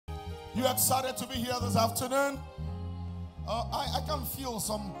You excited to be here this afternoon? I can feel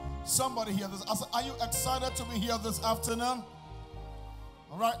somebody here. Are you excited to be here this afternoon?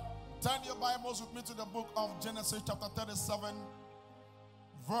 All right. Turn your Bibles with me to the book of Genesis chapter 37,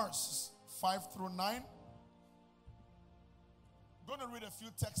 verses 5 through 9. I'm going to read a few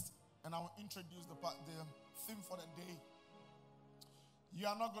texts and I'll introduce the theme for the day. You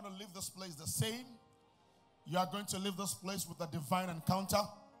are not going to leave this place the same. You are going to leave this place with a divine encounter.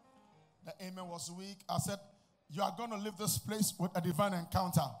 The amen was weak. I said, you are going to leave this place with a divine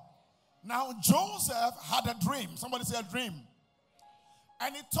encounter. Now, Joseph had a dream. Somebody say a dream.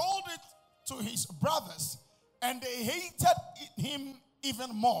 And he told it to his brothers, and they hated him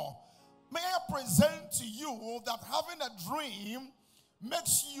even more. May I present to you that having a dream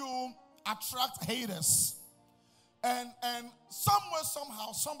makes you attract haters. And somewhere,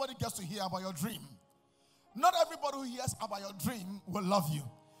 somehow, somebody gets to hear about your dream. Not everybody who hears about your dream will love you,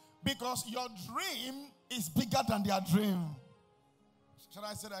 because your dream is bigger than their dream. Shall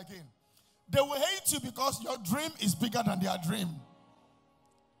I say that again? They will hate you because your dream is bigger than their dream.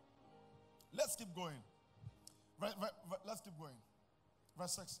 Let's keep going. Let's keep going.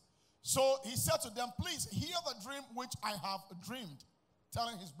 Verse 6. So he said to them, please hear the dream which I have dreamed,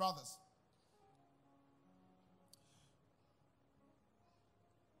 telling his brothers.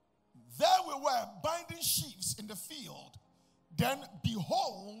 There we were binding sheaves in the field. Then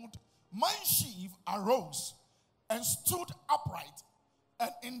behold, my sheaf arose and stood upright.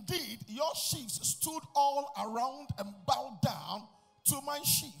 And indeed, your sheaves stood all around and bowed down to my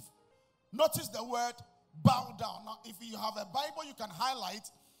sheaf. Notice the word bow down. Now, if you have a Bible you can highlight,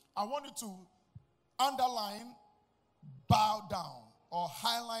 I want you to underline bow down or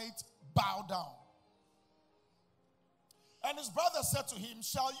highlight bow down. And his brother said to him,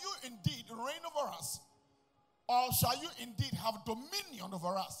 shall you indeed reign over us? Or shall you indeed have dominion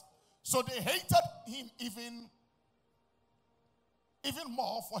over us? So they hated him even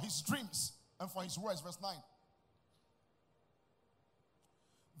more for his dreams and for his words. Verse 9.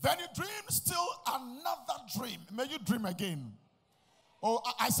 Then he dreamed still another dream. May you dream again. Oh,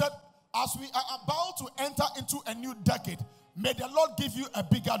 I said, as we are about to enter into a new decade, may the Lord give you a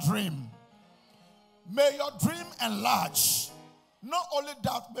bigger dream. May your dream enlarge. Not only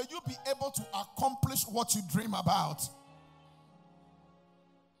that, may you be able to accomplish what you dream about.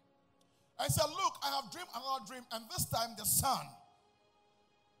 I said, look, I have dreamed another dream, and this time the sun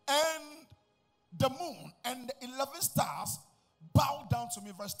and the moon and the 11 stars bow down to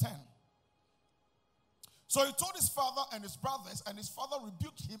me. Verse 10. So he told his father and his brothers, and his father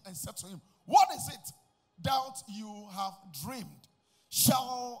rebuked him and said to him, what is it that you have dreamed?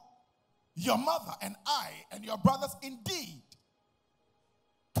 Shall your mother and I and your brothers indeed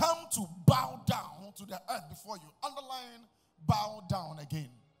come to bow down to the earth before you? Underline bow down again.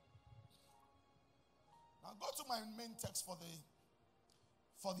 Now go to my main text for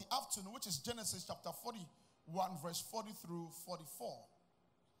the afternoon, which is Genesis chapter 41, verse 40 through 44.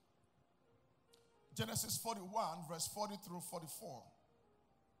 Genesis 41, verse 40 through 44.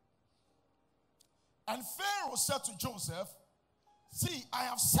 And Pharaoh said to Joseph, see, I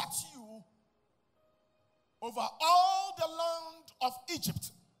have set you over all the land of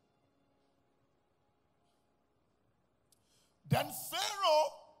Egypt. Then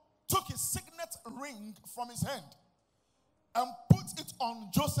Pharaoh took his signet ring from his hand and put it on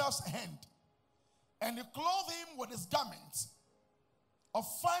Joseph's hand. And he clothed him with his garments of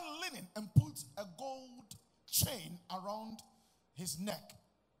fine linen and put a gold chain around his neck.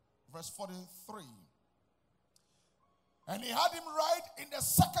 Verse 43. And he had him ride in the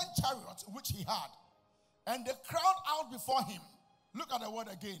second chariot which he had. And they crowd out before him. Look at the word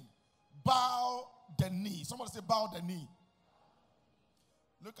again. Bow the knee. Somebody say bow the knee.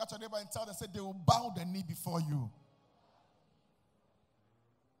 Look at your neighbor and tell them, say they will bow the knee before you.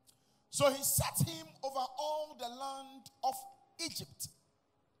 So he set him over all the land of Egypt.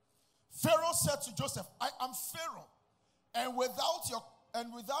 Pharaoh said to Joseph, I am Pharaoh, and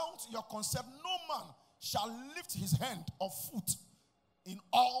without your consent, no man shall lift his hand or foot in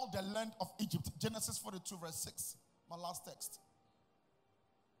all the land of Egypt. Genesis 42, verse 6. My last text.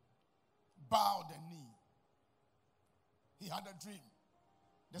 Bow the knee. He had a dream.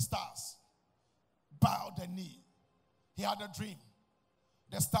 The stars. Bow the knee. He had a dream.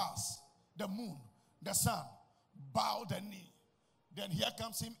 The stars, the moon, the sun. Bow the knee. Then here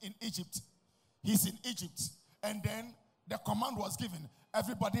comes him in Egypt. He's in Egypt. And then the command was given.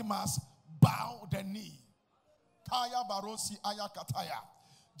 Everybody must bow the knee. Kaya barosi aya kataya.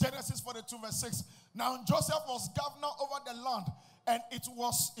 Genesis 42 verse 6. Now Joseph was governor over the land, and it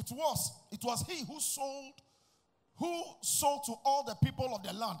was he who sold to all the people of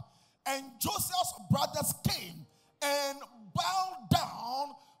the land, And Joseph's brothers came and bowed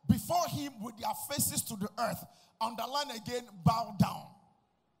down before him with their faces to the earth. Underline again, bow down.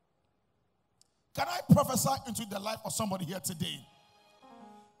 Can I prophesy into the life of somebody here today?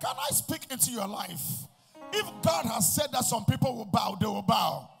 Can I speak into your life? If God has said that some people will bow, they will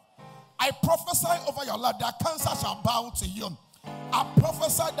bow. I prophesy over your life that cancer shall bow to you. I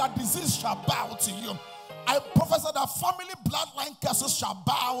prophesy that disease shall bow to you. I prophesy that family bloodline curses shall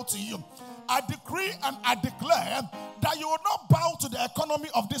bow to you. I decree and I declare that you will not bow to the economy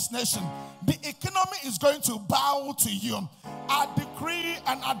of this nation. The economy is going to bow to you. I decree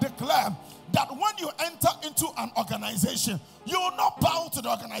and I declare that when you enter into an organization, you will not bow to the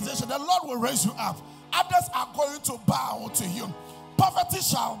organization. The Lord will raise you up. Others are going to bow to you. Poverty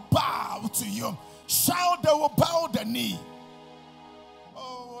shall bow to you. Shout, they will bow the knee.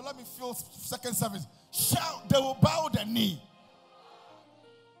 Oh, let me feel second service. Shout, they will bow the knee.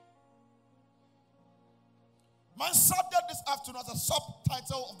 My subject this afternoon, as a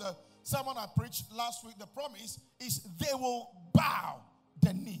subtitle of the sermon I preached last week, the promise is they will bow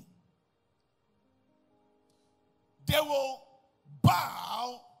the knee. They will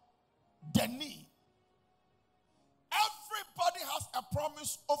bow the knee. Everybody has a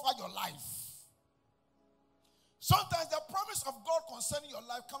promise over your life. Sometimes the promise of God concerning your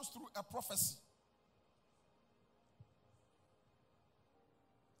life comes through a prophecy.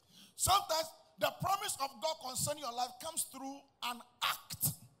 Sometimes the promise of God concerning your life comes through an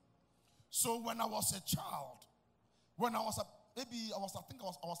act. So when I was a child, when I was I think I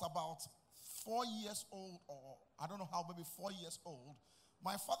was about 4 years old, or I don't know how, maybe 4 years old.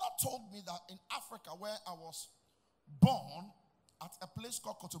 My father told me that in Africa, where I was born, at a place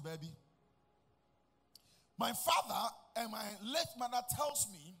called Kotobaby, my father and my late mother tells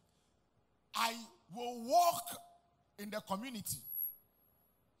me I will walk in the community.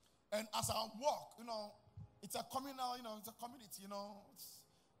 And as I walk, it's a communal, it's a community, it's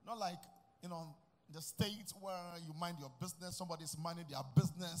not like, the States where you mind your business, somebody's minding their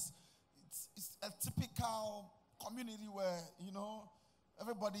business. It's a typical community where,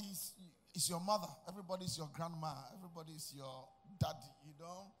 everybody is your mother, everybody is your grandma, everybody is your daddy,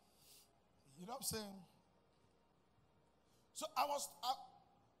 You know what I'm saying? So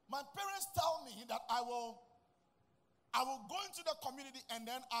my parents tell me that I will go into the community, and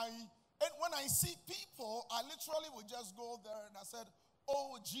then when I see people, I literally would just go there and I said,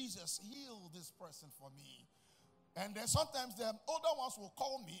 oh, Jesus, heal this person for me. And then sometimes the older ones will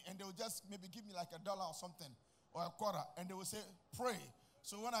call me and they will just maybe give me like $1 or something, or a quarter, and they will say, pray.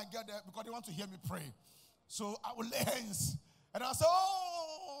 So when I get there, because they want to hear me pray, so I will lay hands and I'll say,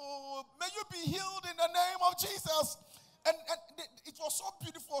 oh, may you be healed in the name of Jesus. And it was so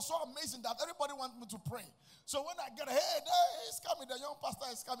beautiful, so amazing that everybody wanted me to pray. So when I get, hey, he's coming, the young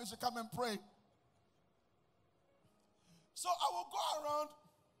pastor is coming, she come and pray. So I will go around,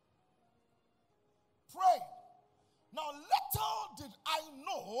 pray. Now, little did I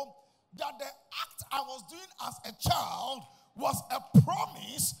know that the act I was doing as a child was a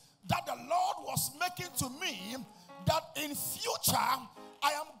promise that the Lord was making to me, that in future,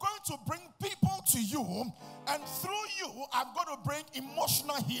 I am going to bring people to you, and through you, I'm going to bring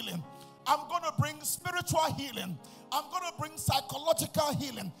emotional healing. I'm going to bring spiritual healing. I'm going to bring psychological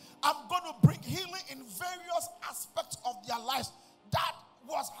healing. I'm going to bring healing in various aspects of their lives. That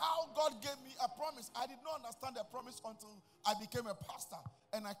was how God gave me a promise. I did not understand the promise until I became a pastor.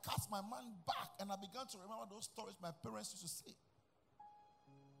 And I cast my mind back and I began to remember those stories my parents used to say.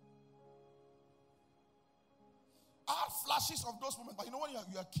 I had flashes of those moments. But when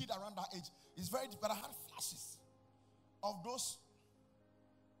you're a kid around that age, it's very deep. But I had flashes of those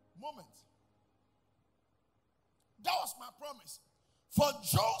moments. That was my promise. For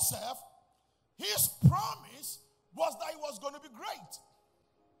Joseph, his promise was that he was going to be great.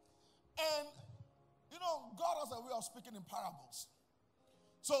 And, God has a way of speaking in parables.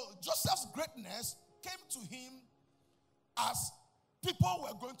 So Joseph's greatness came to him as people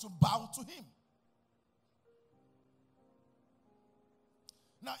were going to bow to him.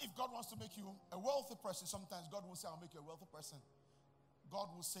 Now, if God wants to make you a wealthy person, sometimes God will say, I'll make you a wealthy person. God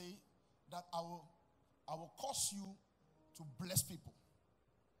will say that I will cause you to bless people.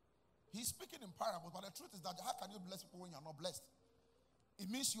 He's speaking in parables, but the truth is that how can you bless people when you're not blessed? It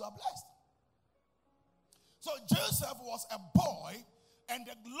means you are blessed. So Joseph was a boy, and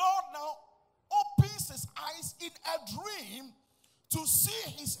the Lord now opens his eyes in a dream to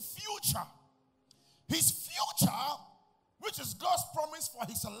see his future. His future, which is God's promise for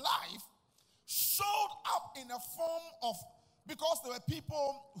his life, showed up in a form of, because there were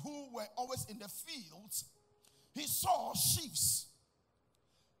people who were always in the fields, he saw sheep.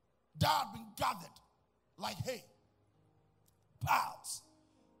 that had been gathered like hay, piles.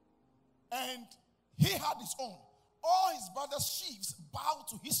 And he had his own. All his brother's sheaves bowed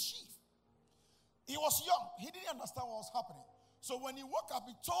to his sheaf. He was young. He didn't understand what was happening. So when he woke up,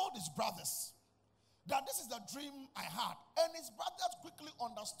 he told his brothers that this is the dream I had. And his brothers quickly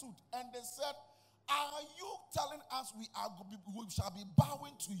understood. And they said, are you telling us we shall be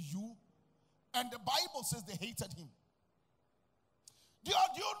bowing to you? And the Bible says they hated him. Do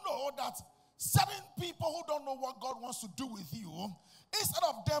you know that certain people who don't know what God wants to do with you, instead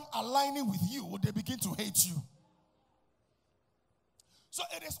of them aligning with you, they begin to hate you. So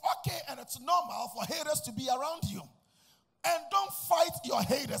it is okay and it's normal for haters to be around you. And don't fight your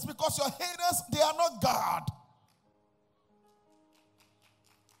haters, because your haters, they are not God.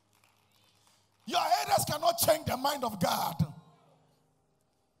 Your haters cannot change the mind of God.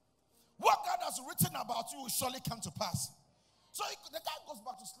 What God has written about you will surely come to pass. So the guy goes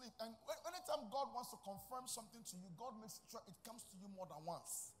back to sleep, and anytime God wants to confirm something to you, God makes sure it comes to you more than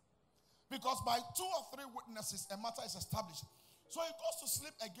once. Because by 2 or 3 witnesses, a matter is established. So he goes to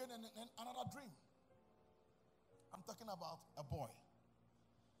sleep again and another dream. I'm talking about a boy.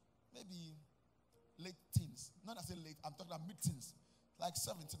 Maybe late teens. Not I say late, I'm talking about mid-teens. Like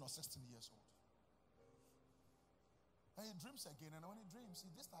 17 or 16 years old. And he dreams again. And when he dreams,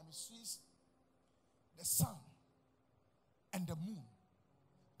 this time he sees the sun and the moon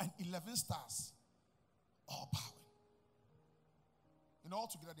and 11 stars all bowing. You know,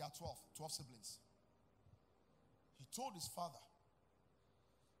 altogether there are 12 siblings. He told his father.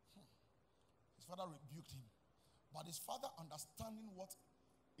 His father rebuked him. But his father, understanding what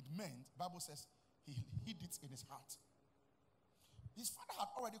it meant, Bible says he hid it in his heart. His father had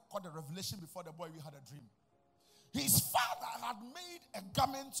already caught the revelation before the boy had a dream. His father had made a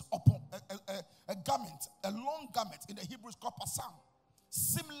garment upon a long garment. In the Hebrew it's called pasam,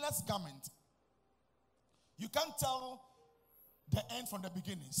 seamless garment. You can't tell the end from the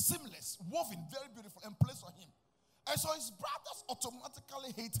beginning. Seamless, woven, very beautiful, and placed on him. And so his brothers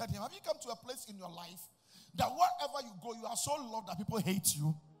automatically hated him. Have you come to a place in your life that wherever you go, you are so loved that people hate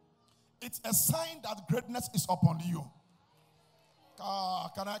you? It's a sign that greatness is upon you.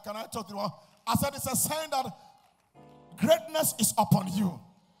 Can I talk to you? I said it's a sign that greatness is upon you.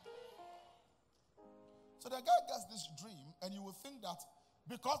 So the guy gets this dream, and you will think that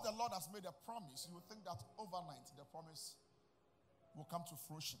because the Lord has made a promise, you will think that overnight the promise will come to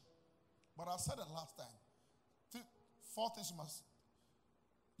fruition. But I said it last time. 4 things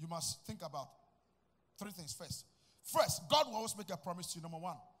you must think about. 3 things first. First, God will always make a promise to you, number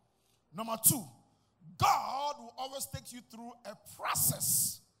 1. Number 2, God will always take you through a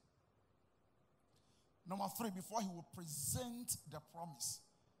process. Number 3, before he will present the promise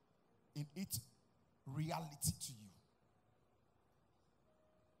in its reality to you.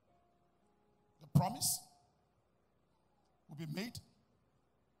 The promise will be made.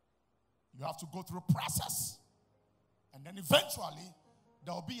 You have to go through a process. And then eventually,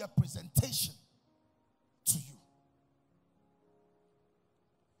 there will be a presentation to you.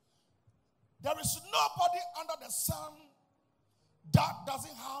 There is nobody under the sun that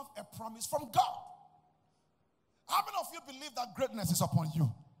doesn't have a promise from God. How many of you believe that greatness is upon you?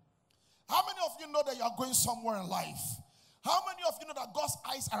 How many of you know that you are going somewhere in life? How many of you know that God's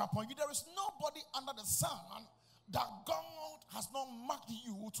eyes are upon you? There is nobody under the sun that God has not marked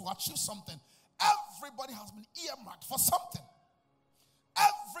you to achieve something. Everybody has been earmarked for something.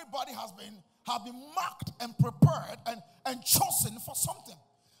 Everybody has been marked and prepared and chosen for something.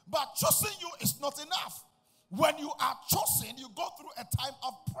 But choosing you is not enough. When you are chosen, you go through a time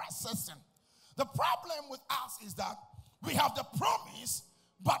of processing. The problem with us is that we have the promise,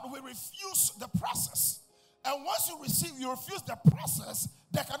 but we refuse the process. And once you refuse the process,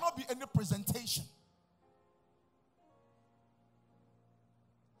 there cannot be any presentation.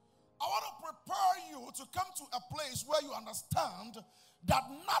 I want to prepare you to come to a place where you understand that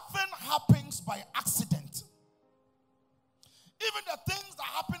nothing happens by accident. Even the things that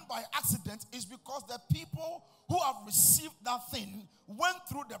happen by accident is because the people who have received that thing went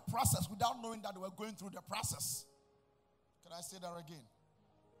through the process without knowing that they were going through the process. Can I say that again?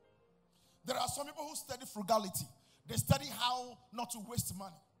 There are some people who study frugality. They study how not to waste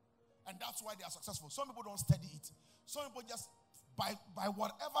money. And that's why they are successful. Some people don't study it. Some people just, by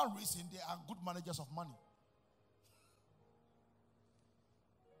whatever reason, they are good managers of money.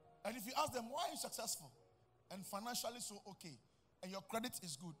 And if you ask them, why are you successful? And financially so okay, and your credit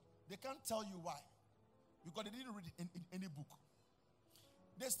is good, they can't tell you why. Because they didn't read it in any book.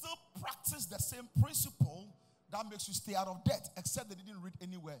 They still practice the same principle that makes you stay out of debt, except they didn't read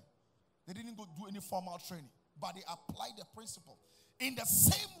anywhere. They didn't go do any formal training, but they apply the principle. In the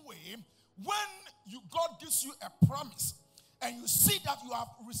same way, when God gives you a promise and you see that you have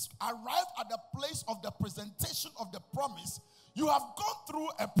arrived at the place of the presentation of the promise, you have gone through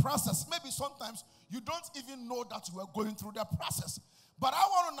a process. Maybe sometimes you don't even know that you are going through the process. But I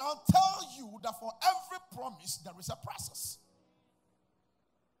want to now tell you that for every promise, there is a process.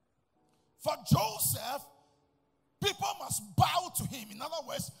 For Joseph, people must bow to him. In other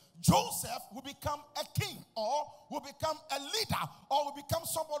words, Joseph will become a king, or will become a leader, or will become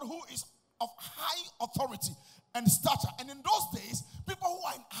somebody who is of high authority and stature. And in those days, people who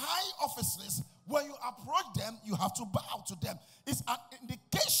are in high offices, when you approach them, you have to bow to them. It's an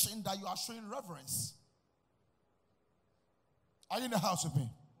indication that you are showing reverence. Are you in the house with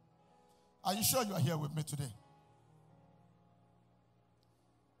me? Are you sure you are here with me today?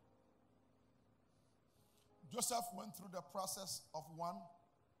 Joseph went through the process of one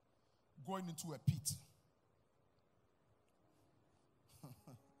going into a pit.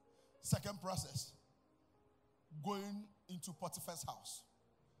 Second process, going into Potiphar's house.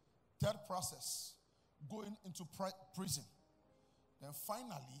 Third process, going into prison. Then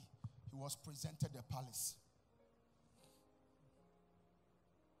finally, he was presented the palace.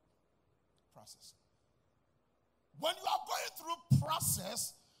 Process. When you are going through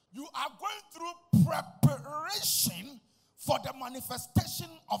process, you are going through preparation for the manifestation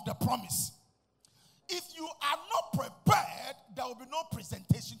of the promise. If you are not prepared, there will be no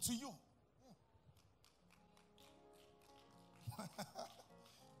presentation to you.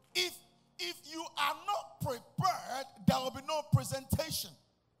 If you are not prepared, there will be no presentation.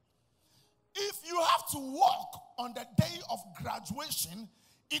 If you have to walk on the day of graduation,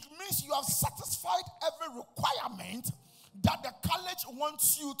 it means you have satisfied every requirement that the college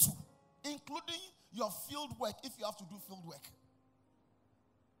wants you to, including your field work, if you have to do field work.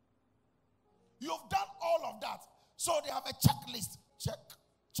 You've done all of that. So they have a checklist. Check,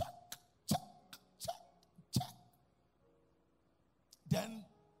 check, check, check, check. Then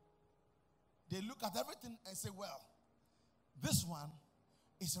they look at everything and say, well, this one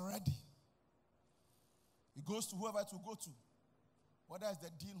is ready. He goes to whoever to go to. Whether it's the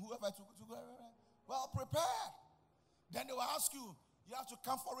dean, whoever to go. Well, prepared. Then they will ask you, you have to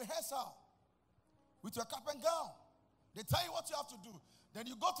come for rehearsal with your cap and gown. They tell you what you have to do. Then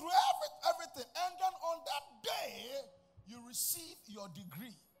you go through everything. And then on that day, you receive your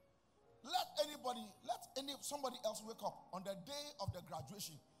degree. Let somebody else wake up on the day of the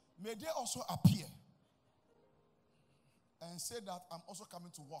graduation. May they also appear and say that I'm also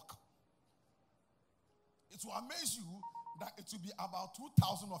coming to work. It will amaze you that it will be about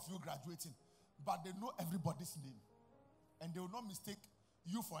 2,000 of you graduating, but they know everybody's name. And they will not mistake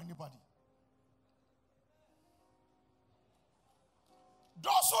you for anybody.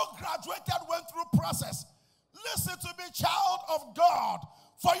 Those who graduated went through process. Listen to me, child of God.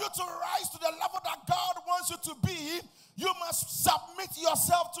 For you to rise to the level that God wants you to be, you must submit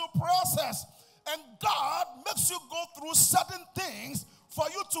yourself to process. And God makes you go through certain things for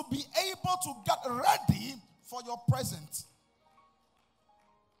you to be able to get ready for your present.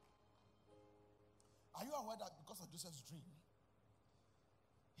 Are you aware that because of Joseph's dream,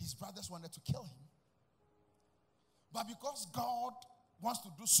 his brothers wanted to kill him? But because God wants to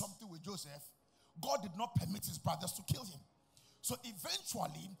do something with Joseph, God did not permit his brothers to kill him. So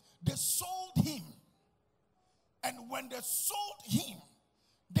eventually, they sold him. And when they sold him,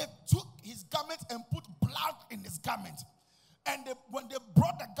 they took his garment and put blood in his garment. And when they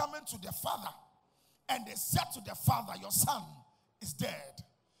brought the garment to their father, and they said to their father, your son is dead.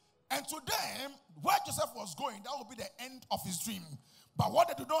 And to them, where Joseph was going, that would be the end of his dream. But what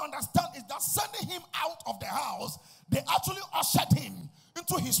they do not understand is that sending him out of the house, they actually ushered him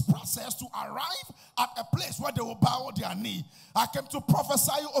into his process to arrive at a place where they will bow their knee. I came to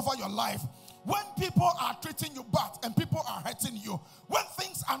prophesy over your life. When people are treating you bad and people are hurting you, when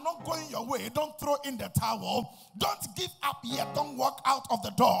things are not going your way, don't throw in the towel. Don't give up yet. Don't walk out of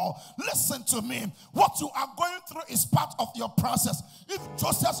the door. Listen to me. What you are going through is part of your process. If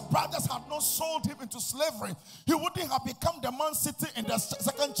Joseph's brothers had not sold him into slavery, he wouldn't have become the man sitting in the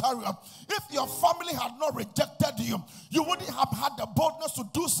second chariot. If your family had not rejected you, you wouldn't have had the boldness to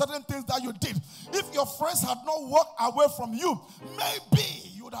do certain things that you did. If your friends had not walked away from you, maybe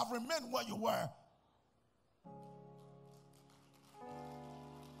you would have remained where you were.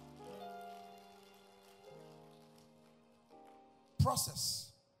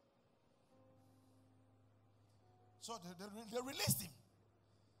 Process. So they released him.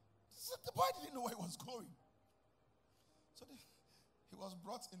 So the boy didn't know where he was going. So he was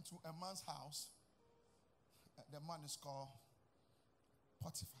brought into a man's house. The man is called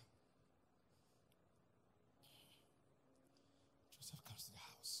Potiphar. Joseph comes to the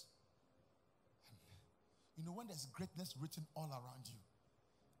house. know, when there's greatness written all around you,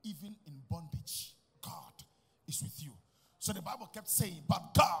 even in bondage, God is with you. So the Bible kept saying,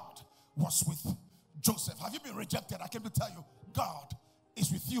 but God was with Joseph. Have you been rejected? I came to tell you, God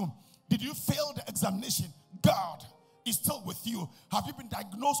is with you. Did you fail the examination? God is still with you. Have you been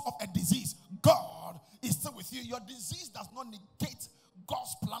diagnosed of a disease? God is still with you. Your disease does not negate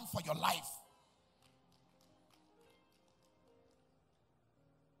God's plan for your life.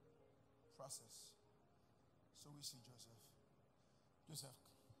 Process. So we see Joseph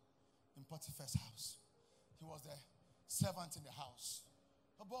in Potiphar's house. He was the servant in the house.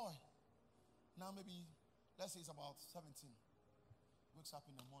 A boy. Now maybe, let's say he's about 17. Wakes up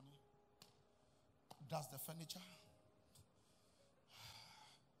in the morning. Does the furniture.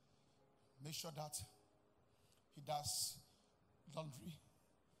 Make sure that he does laundry.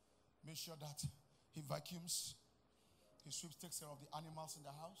 Make sure that he vacuums. He sweeps, takes care of the animals in the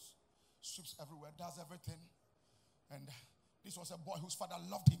house. Sweeps everywhere, does everything. And this was a boy whose father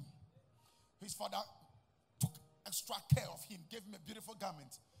loved him. His father took extra care of him, gave him a beautiful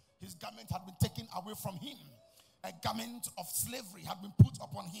garment. His garment had been taken away from him. A garment of slavery had been put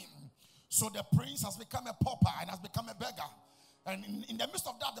upon him. So the prince has become a pauper and has become a beggar. And in the midst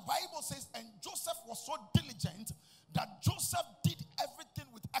of that, the Bible says, and Joseph was so diligent that Joseph did everything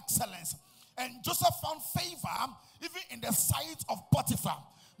with excellence. And Joseph found favor even in the sight of Potiphar.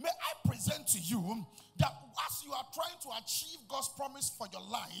 May I present to you that as you are trying to achieve God's promise for your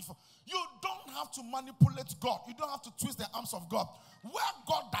life, you don't have to manipulate God. You don't have to twist the arms of God. Where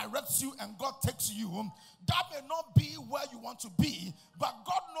God directs you and God takes you, that may not be where you want to be, but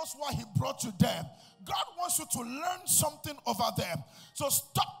God knows why he brought you there. God wants you to learn something over there. So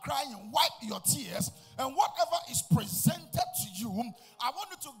stop crying, wipe your tears, and whatever is presented to you, I want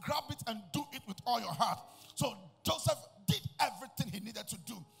you to grab it and do it with all your heart. So Joseph did everything he needed to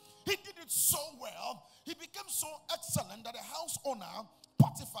do. He did it so well, he became so excellent that the house owner,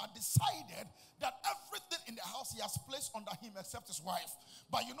 Potiphar, decided that everything in the house he has placed under him except his wife.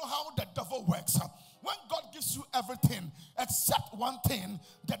 But you know how the devil works. When God gives you everything except one thing,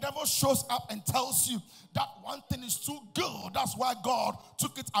 the devil shows up and tells you that one thing is too good. That's why God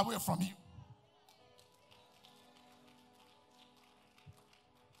took it away from you.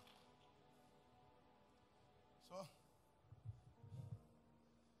 So,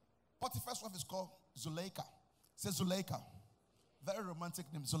 Potiphar's wife is called Zuleika. Say Zuleika. Very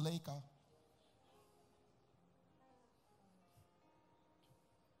romantic name, Zuleika.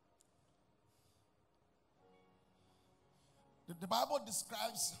 The Bible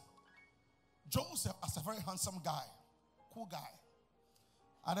describes Joseph as a very handsome guy, cool guy.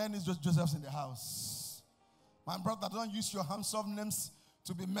 And then it's just Joseph's in the house. My brother, don't use your handsome names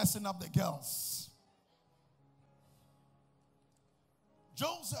to be messing up the girls.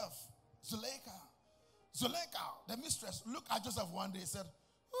 Joseph, Zuleika. Zuleika, the mistress, looked at Joseph one day and said,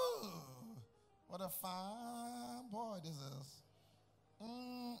 "Ooh, what a fine boy this is.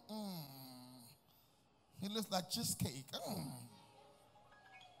 He looks like cheesecake.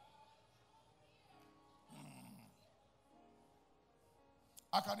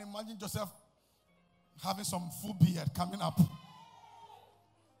 I can imagine Joseph having some full beard coming up.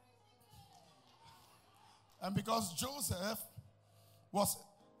 And because Joseph was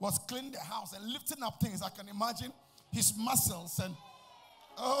cleaning the house and lifting up things, I can imagine his muscles and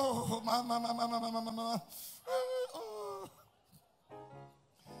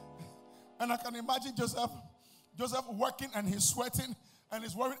and I can imagine Joseph working and he's sweating and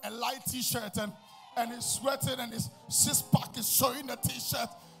he's wearing a light t-shirt and he's sweating and his six-pack is showing the t-shirt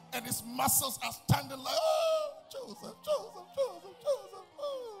and his muscles are standing like, oh, Joseph. Oh.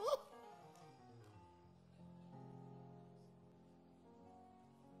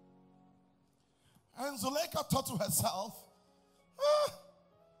 And Zuleika thought to herself,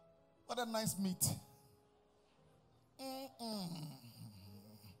 what a nice meat.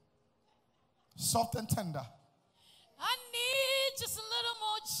 Soft and tender. I need just a little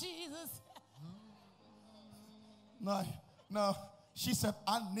more Jesus. No. She said,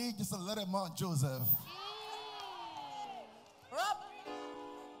 I need just a little more Joseph.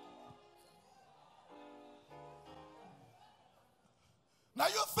 Now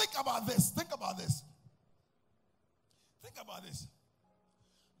you think about this. Think about this.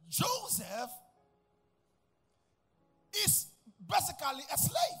 Joseph is basically a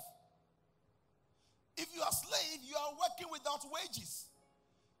slave. If you are a slave, you are working without wages.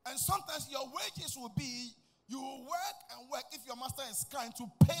 And sometimes your wages will be, you will work and work if your master is kind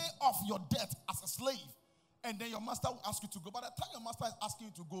to pay off your debt as a slave. And then your master will ask you to go. By the time your master is asking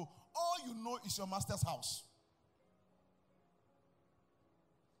you to go, all you know is your master's house.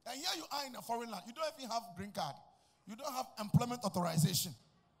 And here you are in a foreign land. You don't even have green card. You don't have employment authorization.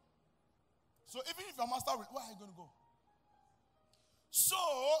 So even if your master, where are you going to go? So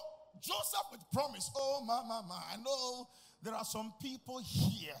Joseph with promise. Oh, my. I know there are some people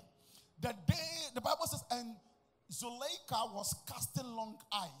here. The Bible says, and Zuleika was casting long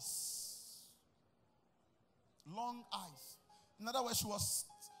eyes. Long eyes. In other words, she was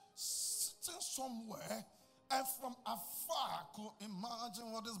sitting somewhere and from afar could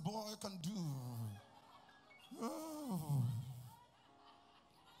imagine what this boy can do. Oh.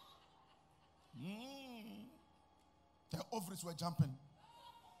 Their ovaries were jumping.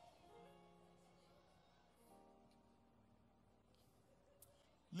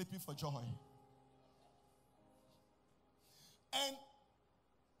 Leaping for joy. And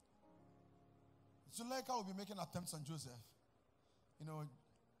Zuleika will be making attempts on Joseph. You know,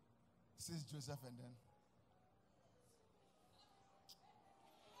 sees Joseph and then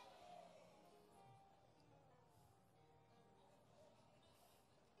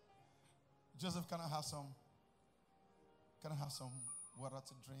Joseph, can I have some water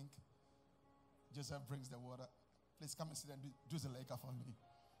to drink? Joseph brings the water. Please come and sit and do Zuleika for me.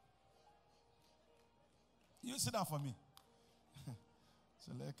 You sit down for me.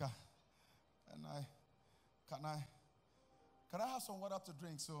 Zuleika, can I have some water to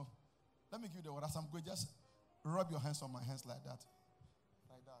drink? So let me give you the water. So I'm going to just rub your hands on my hands like that.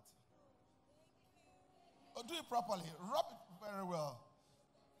 Like that. Oh, do it properly. Rub it very well.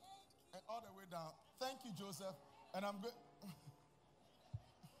 And all the way down. Thank you, Joseph. And I'm good.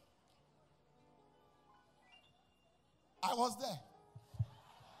 I was there.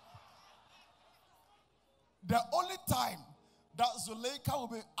 The only time that Zuleika will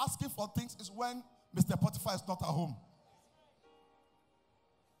be asking for things is when Mr. Potiphar is not at home.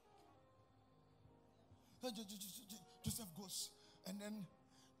 Joseph goes, and then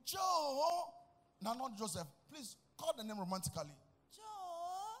Joe. Now, not Joseph. Please call the name romantically.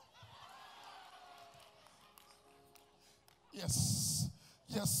 Yes,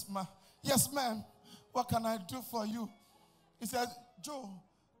 ma'am. What can I do for you? He said, Joe,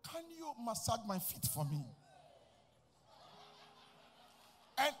 can you massage my feet for me?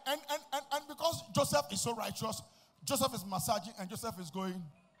 And because Joseph is so righteous, Joseph is massaging and Joseph is going,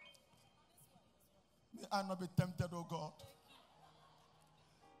 may I not be tempted, oh God.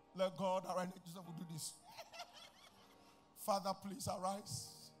 Let God arise. Joseph will do this. Father, please arise.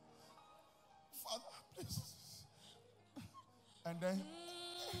 Father, please. And then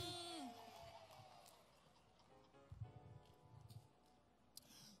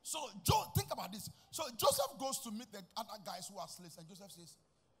so think about this. So Joseph goes to meet the other guys who are slaves, and Joseph says,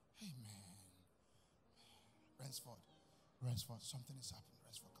 hey man, Ransford, something is happening.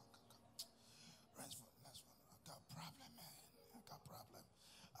 Ransford, come. Ransford, I got a problem, man. I got a problem.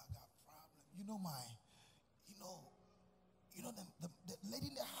 You know the lady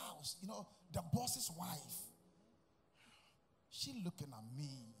in the house, the boss's wife. She looking at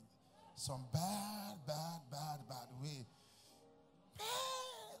me some bad way.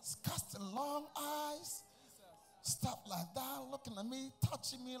 Casting long eyes, stuff like that, looking at me,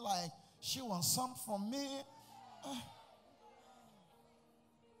 touching me like she wants something from me.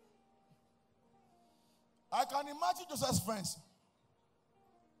 I can imagine Joseph's friends.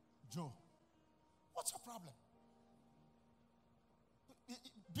 Joe, what's your problem?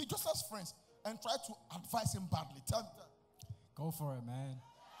 Be Joseph's friends and try to advise him badly. Tell him. Go for it, man.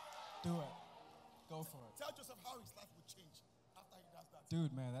 Do it. Go for it. Tell Joseph how his life will change after he does that.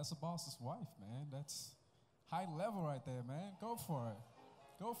 Dude, man, that's a boss's wife, man. That's high level right there, man. Go for it.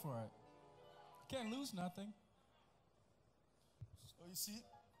 Go for it. Can't lose nothing. So you see,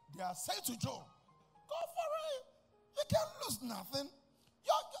 they are saying to Joe, go for it. You can't lose nothing.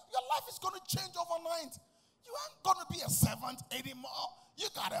 Your life is going to change overnight. You ain't going to be a servant anymore. You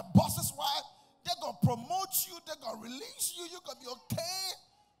got a boss's wife. They're going to promote you. They're going to release you. You're going to be okay.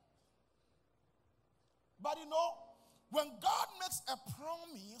 But when God makes a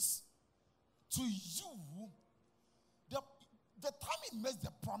promise to you, the time he makes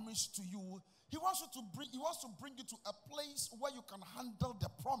the promise to you, he wants to bring you to a place where you can handle the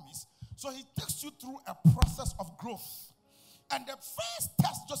promise. So he takes you through a process of growth. And the first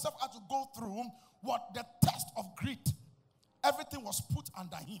test Joseph had to go through was the test of greed. Everything was put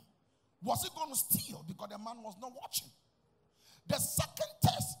under him. Was he going to steal? Because the man was not watching. The second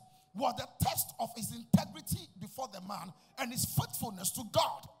test was the test of his integrity before the man and his faithfulness to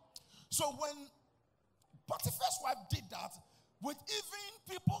God. So when Potiphar's wife did that, with even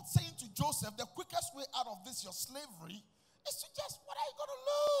people saying to Joseph, the quickest way out of this, your slavery, is to just, what are you going to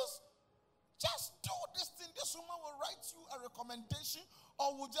lose? Just do this thing. This woman will write you a recommendation,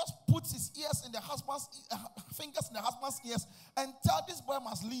 or will just put his ears in the husband's fingers in the husband's ears and tell this boy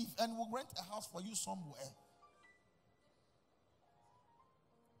must leave, and will rent a house for you somewhere.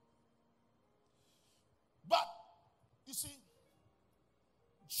 But you see,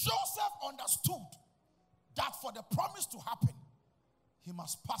 Joseph understood that for the promise to happen, he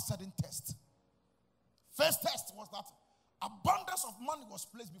must pass certain tests. First test was that abundance of money was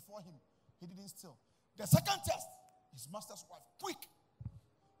placed before him. He didn't steal. The second test, his master's wife. Quick.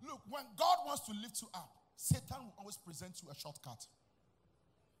 Look, when God wants to lift you up, Satan will always present you a shortcut.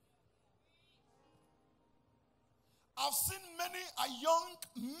 I've seen many young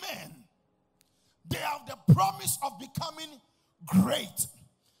men. They have the promise of becoming great.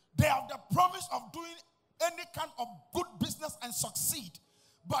 They have the promise of doing any kind of good business and succeed.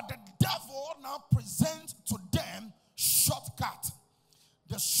 But the devil now presents to them shortcut.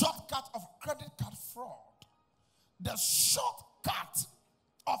 The shortcut of credit card fraud. The shortcut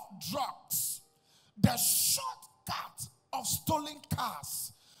of drugs. The shortcut of stolen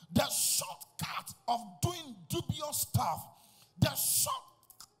cars. The shortcut of doing dubious stuff. The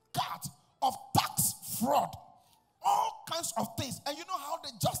shortcut of tax fraud. All kinds of things. And you know how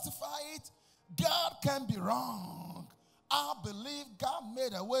they justify it? God can be wrong. I believe God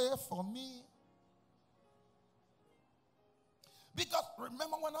made a way for me. Because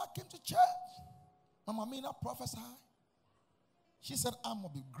remember when I came to church, Mama Mina prophesied. She said, I'm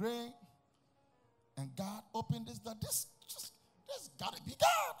going to be great. And God opened this door. This got to be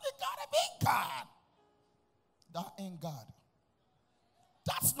God. It got to be God. That ain't God.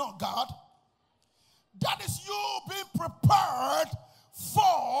 That's not God. That is you being prepared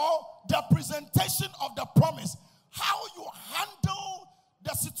for the presentation of the promise. How you handle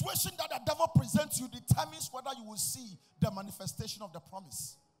the situation that the devil presents you determines whether you will see the manifestation of the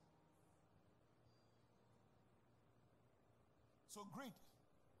promise. So great.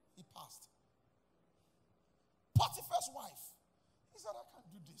 He passed. Potiphar's wife. He said, I can't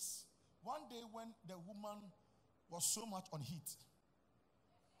do this. One day when the woman was so much on heat,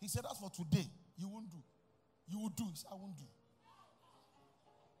 he said, as for today, you won't do. You will do. He said, I won't do.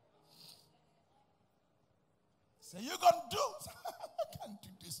 Say, you're going to do. I can't do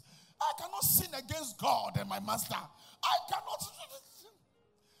this. I cannot sin against God and my master. I cannot.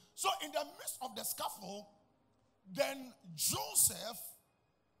 So in the midst of the scuffle, then Joseph,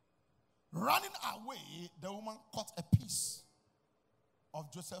 running away, the woman caught a piece of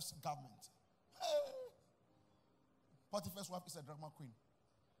Joseph's garment. Hey. Potiphar's wife is a drama queen.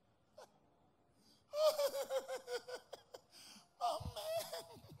 Oh, man.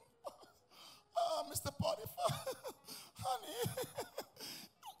 Oh, Mr. Potiphar. Honey.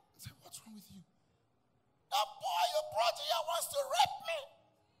 I said, what's wrong with you? That boy you brought here wants to rape me.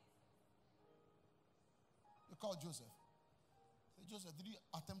 They called Joseph. Say, Joseph, did you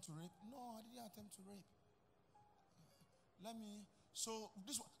attempt to rape? No, I didn't attempt to rape. So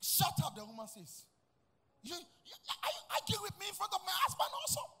this one, shut up, the woman says. You argue with me in front of my husband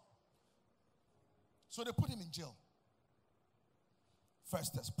also. So they put him in jail.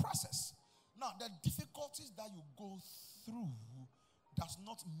 First test process. Now, the difficulties that you go through does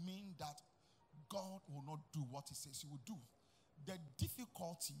not mean that God will not do what he says he will do. The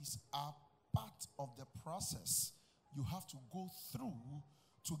difficulties are part of the process you have to go through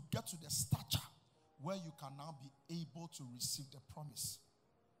to get to the stature where you can now be able to receive the promise.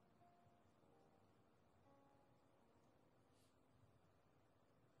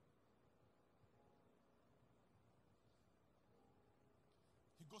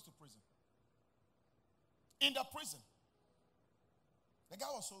 He goes to prison. In the prison, the guy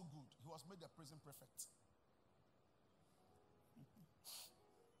was so good, he was made the prison prefect.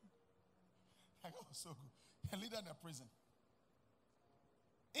 The guy was so good. A leader in the prison.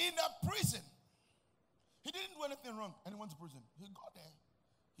 In the prison, he didn't do anything wrong and he went to prison. He got there.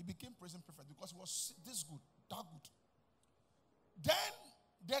 He became prison prefect because he was this good, that good. Then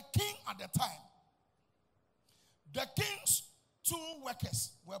the king at the time, the king's 2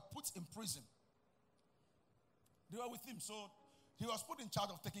 workers were put in prison. They were with him, so he was put in charge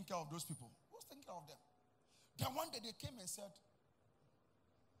of taking care of those people. Who was taking care of them? Then one day they came and said,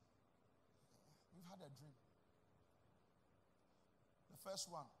 we've had a dream. The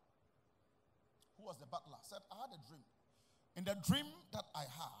first one, who was the butler, said, I had a dream. In the dream that I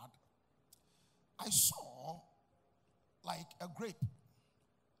had, I saw like a grape,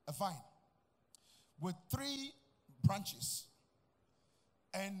 a vine, with 3 branches.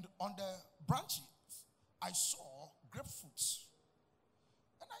 And on the branches, I saw grapefruits.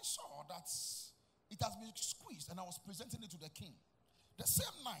 And I saw that it has been squeezed, and I was presenting it to the king. The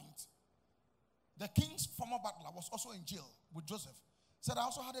same night, the king's former butler, was also in jail with Joseph. Said, I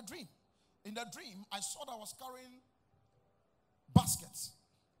also had a dream. In the dream, I saw that I was carrying baskets.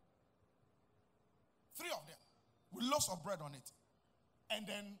 3 of them with loaves of bread on it. And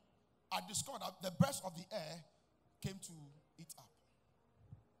then I discovered that the birds of the air came to eat up.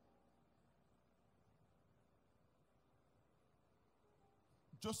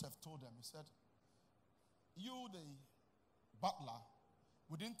 Joseph told them, he said, you, the butler,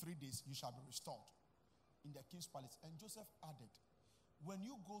 within 3 days you shall be restored in the king's palace. And Joseph added, when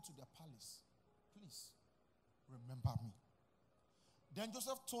you go to the palace, please remember me. Then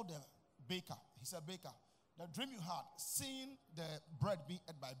Joseph told the baker, he said, baker, the dream you had, seeing the bread being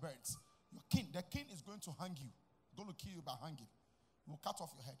ate by birds, the king is going to hang you, going to kill you by hanging. He will cut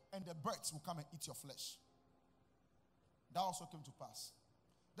off your head, and the birds will come and eat your flesh. That also came to pass.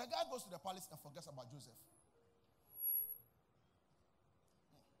 The guy goes to the palace and forgets about Joseph.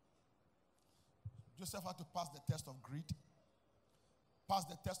 Joseph had to pass the test of greed, pass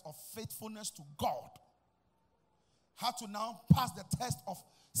the test of faithfulness to God, had to now pass the test of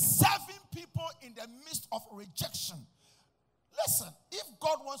serving people in the midst of rejection. Listen, if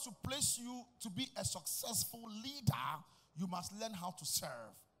God wants to place you to be a successful leader, you must learn how to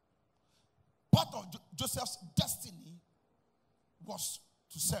serve. Part of Joseph's destiny was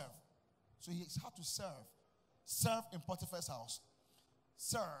to serve. So he had to serve. Serve in Potiphar's house.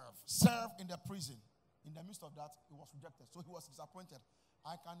 Serve in the prison. In the midst of that, he was rejected. So he was disappointed.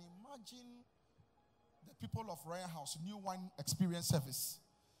 I can imagine the people of Royal House, New Wine Experience Service,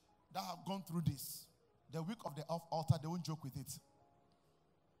 that have gone through this. The week of the altar, they won't joke with it.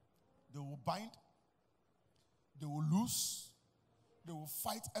 They will bind. They will loose. They will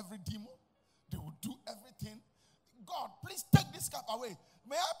fight every demon. They will do everything. God, please take this cup away.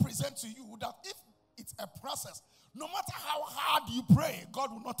 May I present to you that if it's a process, no matter how hard you pray,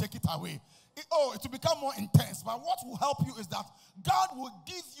 God will not take it away. It will become more intense. But what will help you is that God will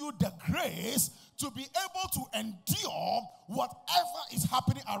give you the grace to be able to endure whatever is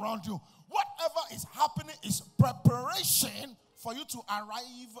happening around you. Whatever is happening is preparation for you to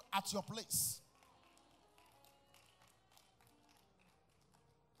arrive at your place.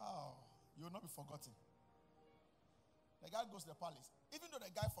 Oh, you will not be forgotten. The guy goes to the palace. Even though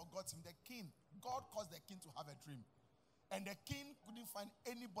the guy forgot him, the king, God caused the king to have a dream. And the king couldn't find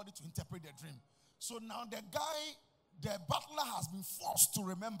anybody to interpret the dream. So now the butler has been forced to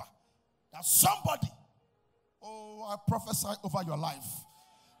remember that somebody, I prophesy over your life,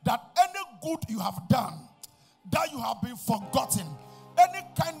 that any good you have done, that you have been forgotten, any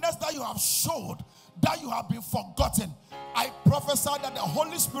kindness that you have showed, that you have been forgotten, I prophesy that the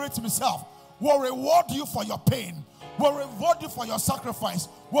Holy Spirit himself will reward you for your pain, will reward you for your sacrifice,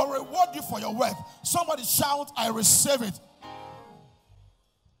 will reward you for your work. Somebody shout, I receive it.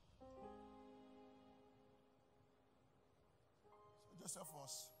 So Joseph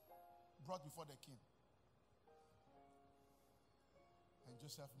was brought before the king. And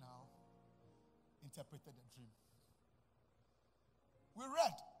Joseph now interpreted the dream. We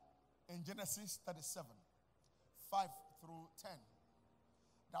read in Genesis 37, 5 through 10,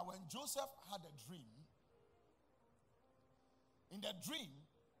 that when Joseph had a dream, in the dream,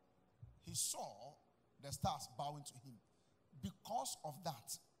 he saw the stars bowing to him. Because of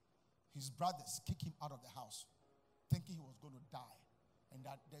that, his brothers kicked him out of the house, thinking he was going to die, and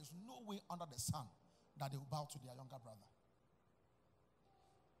that there's no way under the sun that they will bow to their younger brother.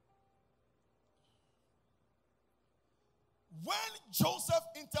 When Joseph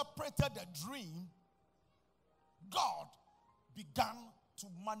interpreted the dream, God began to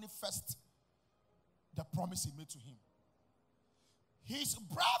manifest the promise he made to him. His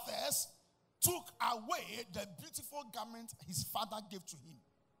brothers took away the beautiful garment his father gave to him.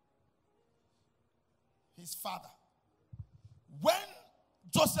 His father. When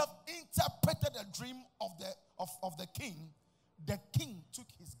Joseph interpreted the dream of the king took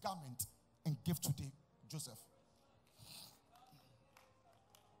his garment and gave to Joseph.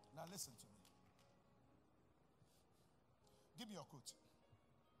 Now listen to me. Give me your coat.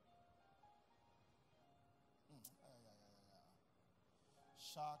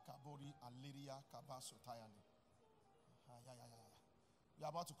 Shakabori Aliria Kabaso Tayani. We are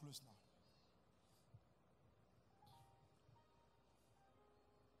about to close now.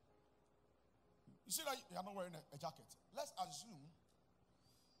 You see that you are not wearing a jacket. Let's assume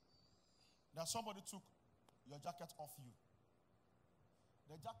that somebody took your jacket off you.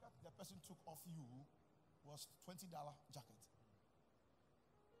 The jacket the person took off you was $20 jacket.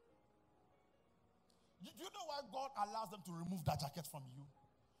 Do you know why God allows them to remove that jacket from you?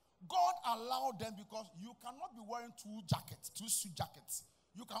 God allowed them because you cannot be wearing two suit jackets.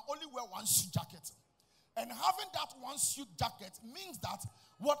 you can only wear one suit jacket. And having that one suit jacket means that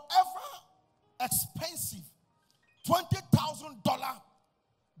whatever expensive $20,000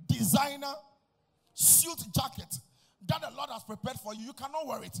 designer suit jacket that the Lord has prepared for you, you cannot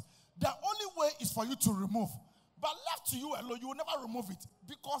wear it. The only way is for you to remove. But left to you alone, you will never remove it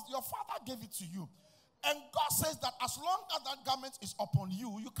because your Father gave it to you. And God says that as long as that garment is upon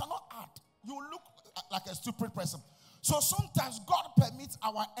you, you cannot add. You will look like a stupid person. So sometimes God permits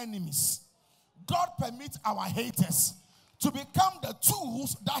our enemies, God permits our haters to become the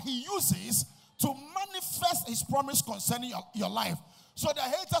tools that he uses to manifest his promise concerning your life. So the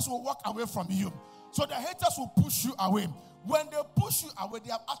haters will walk away from you. So the haters will push you away. When they push you away,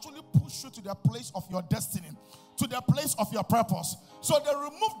 they have actually pushed you to the place of your destiny, to the place of your purpose. So they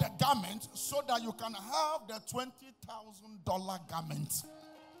remove the garment so that you can have the $20,000 garment.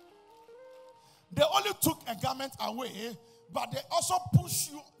 They only took a garment away, but they also push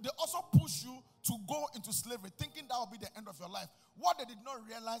you to go into slavery, thinking that will be the end of your life. What they did not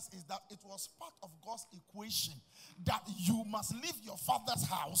realize is that it was part of God's equation that you must leave your father's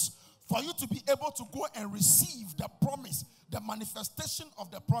house for you to be able to go and receive the promise, the manifestation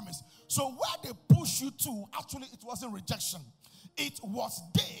of the promise. So where they push you to, actually it wasn't rejection. It was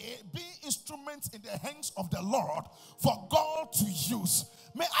they being instruments in the hands of the Lord for God to use.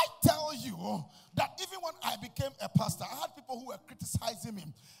 May I tell you that even when I became a pastor, I had people who were criticizing me.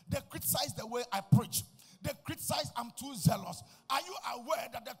 They criticized the way I preach. They criticized I'm too zealous. Are you aware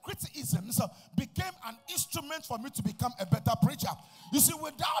that the criticisms became an instrument for me to become a better preacher? You see,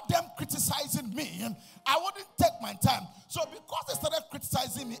 without them criticizing me, I wouldn't take my time. So because they started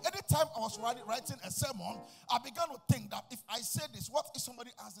criticizing me, anytime I was writing a sermon, I began to think that if I say this, what if somebody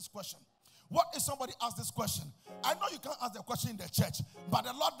asks this question? What if somebody asks this question? I know you can't ask the question in the church, but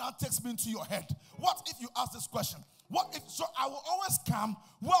the Lord now takes me into your head. What if you ask this question? What if? So I will always come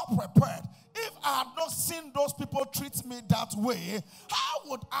well prepared. If I had not seen those people treat me that way, how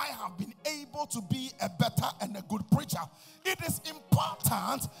would I have been able to be a better and a good preacher? It is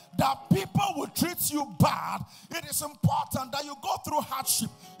important that people will treat you bad. It is important that you go through hardship.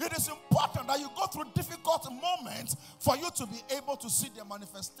 It is important that you go through difficult moments for you to be able to see the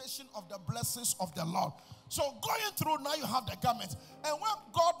manifestation of the blessings of the Lord. So going through, now you have the garment. And when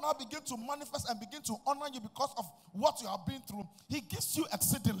God now begins to manifest and begin to honor you because of what you have been through, he gives you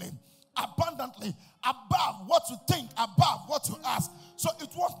exceedingly, abundantly, above what you think, above what you ask. So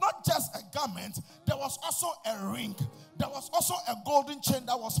it was not just a garment, there was also a ring. There was also a golden chain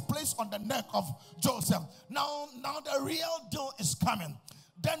that was placed on the neck of Joseph. Now the real deal is coming.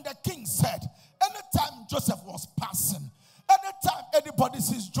 Then the king said, anytime Joseph was passing, anytime anybody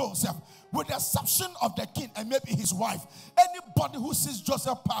sees Joseph, with the exception of the king and maybe his wife, anybody who sees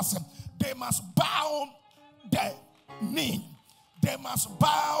Joseph passing, they must bow their knee. They must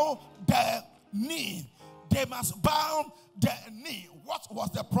bow their knee. They must bow their knee. What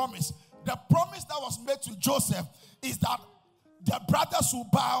was the promise? The promise that was made to Joseph is that the brothers will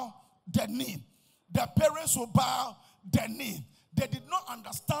bow their knee. The parents will bow their knee. They did not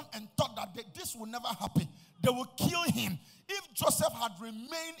understand and thought that this will never happen. They will kill him. If Joseph had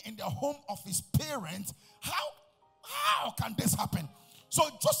remained in the home of his parents, how can this happen? So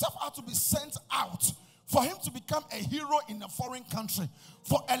Joseph had to be sent out for him to become a hero in a foreign country,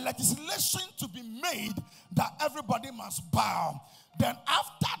 for a legislation to be made that everybody must bow. Then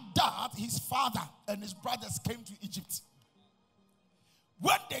after that, his father and his brothers came to Egypt.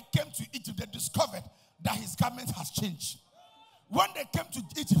 When they came to Egypt, they discovered that his garment has changed. When they came to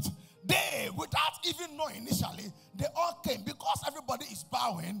Egypt, they, without even knowing initially, they all came. Because everybody is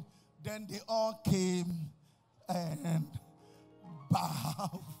bowing, then they all came and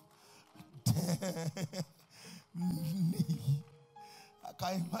bowed their knee. I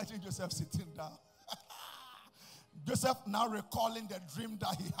can imagine Joseph sitting down. Joseph now recalling the dream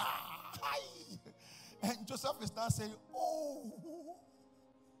that he had. And Joseph is now saying,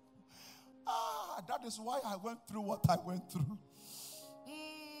 that is why I went through what I went through.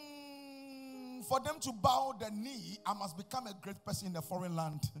 For them to bow the knee, I must become a great person in a foreign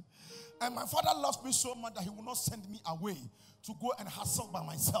land. And my father loves me so much that he will not send me away to go and hustle by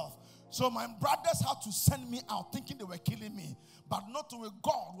myself. So my brothers had to send me out thinking they were killing me. But not to where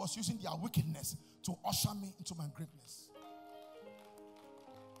God was using their wickedness to usher me into my greatness.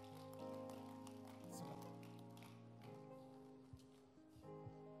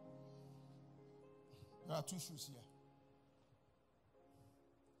 There are two shoes here.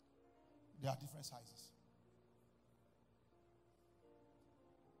 They are different sizes.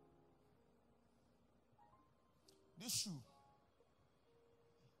 This shoe,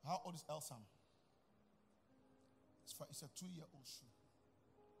 how old is Elsam? It's a 2-year-old shoe.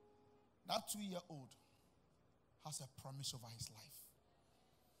 That 2-year-old has a promise over his life.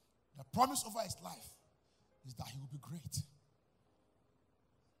 The promise over his life is that he will be great.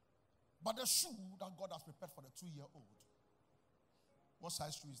 But the shoe that God has prepared for the 2-year-old, what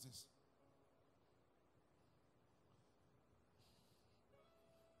size shoe is this?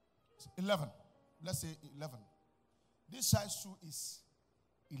 It's 11. Let's say 11. This size shoe is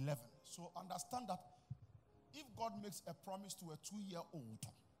 11. So understand that if God makes a promise to a 2-year-old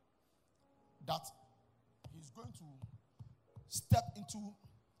that he's going to step into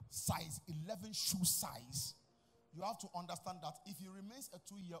size 11 shoe size, you have to understand that if he remains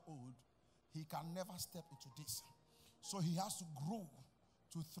a 2-year-old, he can never step into this. So he has to grow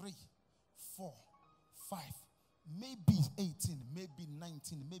to 3, 4, 5, maybe 18, maybe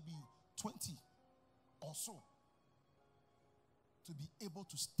 19, maybe 20 or so to be able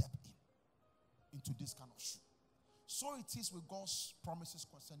to step into this kind of shoe. So it is with God's promises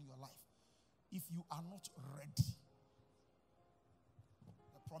concerning your life. If you are not ready,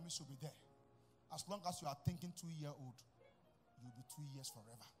 the promise will be there. As long as you are thinking 2-year-old, you'll be 2 years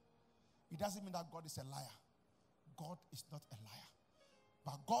forever. It doesn't mean that God is a liar. God is not a liar.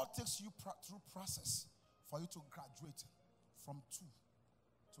 But God takes you through process for you to graduate from 2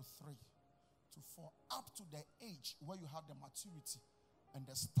 to 3 to 4, up to the age where you have the maturity and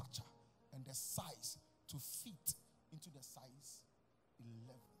the stature and the size to fit into the size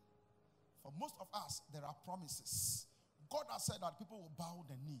 11. For most of us, there are promises. God has said that people will bow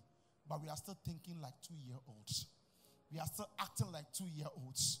the knee, but we are still thinking like 2-year-olds. We are still acting like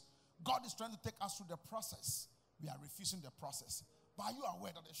 2-year-olds. God is trying to take us through the process. We are refusing the process. But are you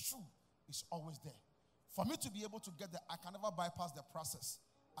aware that the shoe is always there? For me to be able to get there, I can never bypass the process.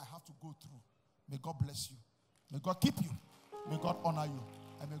 I have to go through. May God bless you. May God keep you. May God honor you.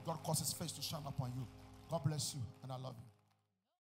 And may God cause his face to shine upon you. God bless you, and I love you.